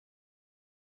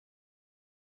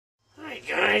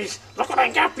guys, look what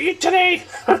I got for you today.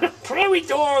 Prairie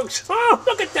dogs. Oh,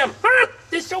 look at them.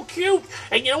 They're so cute.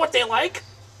 And you know what they like?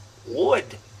 Wood.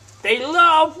 They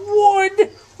love wood.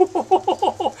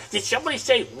 Did somebody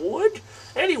say wood?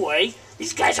 Anyway,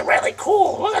 these guys are really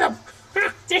cool. Look at them.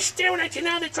 They're staring at you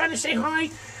now. They're trying to say hi.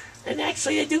 And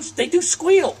actually, they do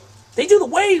squeal. They do the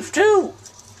wave, too.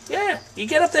 Yeah, you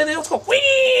get up there and they'll go,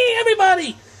 wee,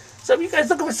 everybody. So if you guys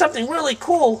looking for something really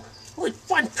cool, really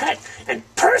fun pet, and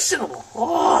personable.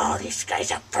 Oh, these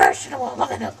guys are personable.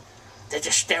 Look at them. They're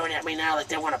just staring at me now like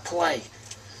they want to play.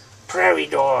 Prairie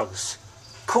dogs.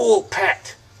 Cool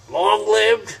pet.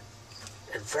 Long-lived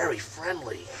and very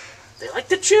friendly. They like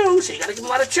to chew, so you got to give them a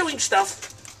lot of chewing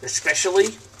stuff. Especially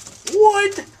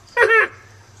wood.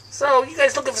 So you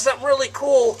guys looking for something really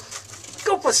cool,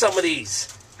 go for some of these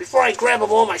before I grab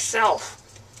them all myself.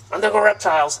 Undergo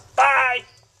Reptiles. Bye.